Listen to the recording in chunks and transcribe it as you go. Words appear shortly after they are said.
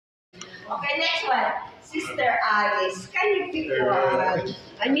Okay, next one. Sister Alice. Can you pick one?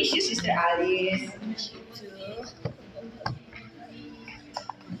 I miss you, Sister Alice. I miss you too.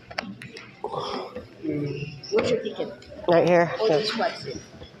 What's your ticket? Right here. Oh, this one's it.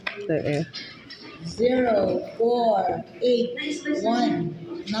 Right here. 0, 4, 8,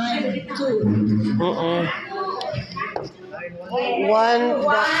 1, 9, 2. 1,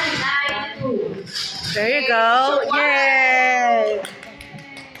 192. There you go. Yay!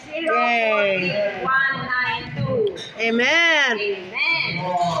 Yay! 192. Amen. Amen.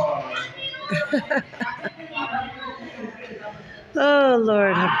 Oh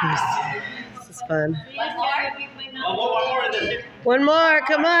Lord, have mercy. This is fun. One more.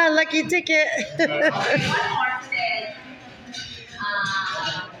 Come on, lucky ticket. One more said.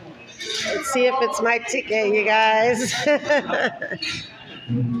 Let's see if it's my ticket, you guys.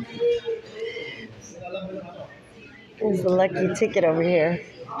 There's the lucky ticket over here.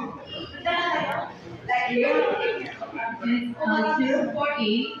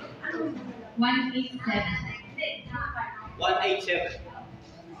 048 187. 187.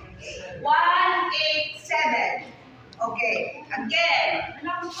 187. Okay, again.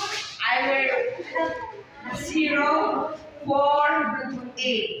 I will 0, 4,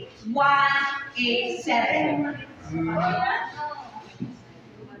 8. 187.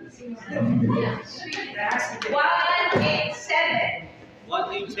 187.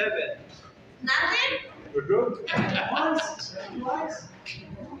 187. Nothing? We're good. Once.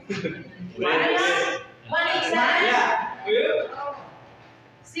 187? Yeah.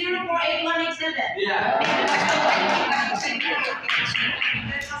 048 187. Yeah.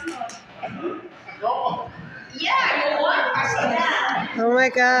 Yeah, you won. Oh my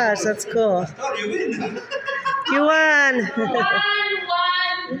gosh, that's cool. Oh, you win. You won.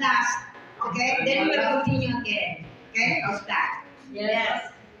 1 last. Okay, then we will continue again. Okay, I'll start.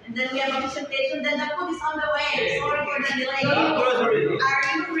 Yes. And then we have a presentation. Then the food is on the way. Sorry for the delay. Are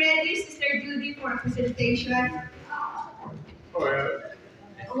you ready, Sister Judy, for a presentation? Oh, yeah.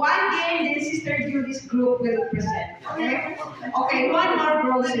 One game, then Sister Judy's group will present. Okay? Okay, one more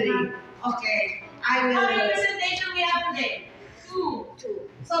grocery. Okay, I will. How many presentation we have today? 2.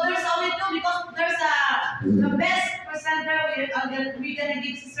 So there's only 2 because there's the best presenter we're gonna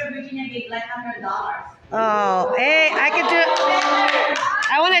give Sister Virginia Big like $100. Oh, hey, I can do it.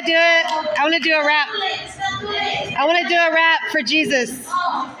 I want to do it. I want to do a rap. It's not too late. I want to do a rap for Jesus.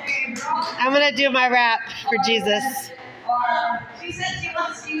 Oh, I'm going to do my rap for Jesus. she said she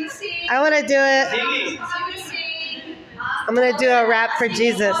wants you to sing. I want to do it. She will sing. I'm going to do a rap for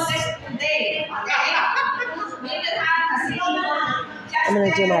Jesus. Today, okay? I'm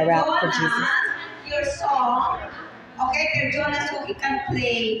going to do my rap for Jesus. Your song, okay? Jonas, so he can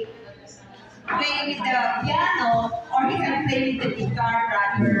play with the piano or he can play with the guitar,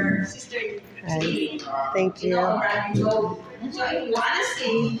 brother, sister. Right. Thank you. Brother Joe. So if you want to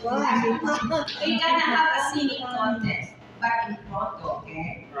sing, we're gonna have a singing contest back in Toronto,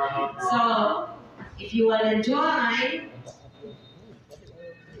 okay? So if you want to join, right?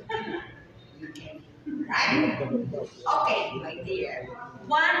 Okay, my dear.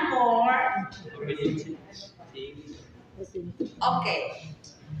 One more. Okay.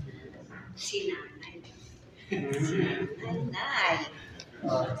 Sinanay. Sinanay.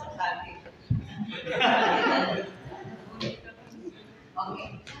 Okay.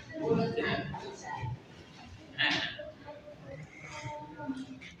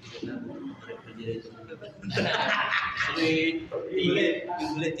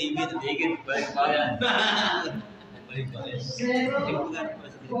 Boleh TV sedikit balik-balik. Balik-balik. 0,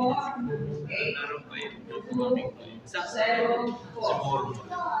 4, 8, 7, 4.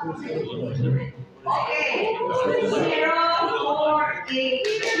 Okay. 0, 4, 8,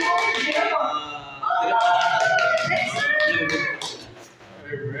 0.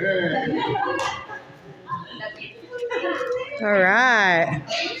 All right.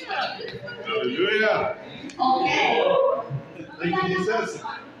 Hallelujah. Okay. Thank you, Jesus.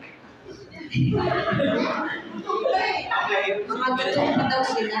 Mga gutom pa daw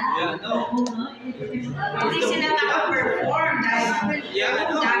sila. Yeah, no. Hindi sila naka-perform dahil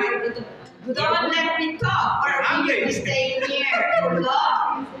gutom. Don't let me talk or we will be staying here for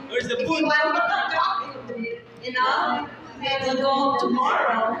long. Where's the If food? you want me to talk, you know, we will go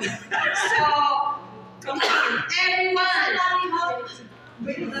tomorrow. So, come on, everyone.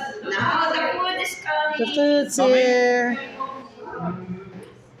 Now the food is coming. The food's here.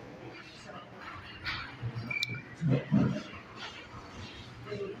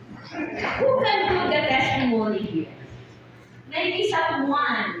 Who can do the testimony here? Maybe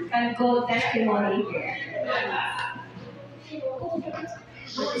someone can go testimony here.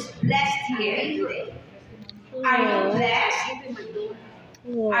 who is blessed here today? Are you blessed?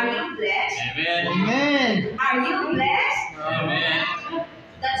 Are you blessed? Amen. Amen. Are you blessed? Amen.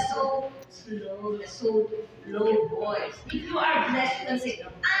 That's so slow, that's so low voice. If you are blessed, you can say,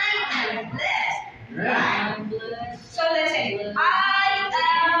 I am blessed. Right? So let's say, I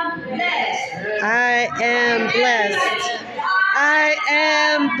am blessed. I am blessed. I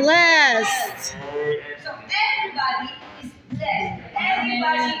am blessed. So everybody is blessed.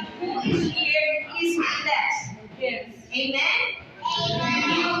 Everybody who is here is blessed. Yes. Amen?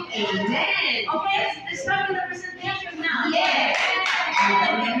 Amen. Amen. Okay, let's start with the presentation now. Yes.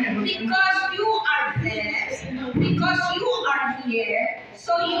 Because you are blessed, because you are here,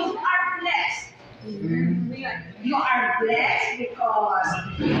 so you are blessed. You are blessed because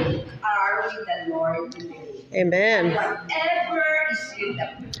you are with the Lord today. Amen. Whatever is in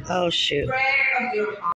the Oh, shoot. prayer of your heart.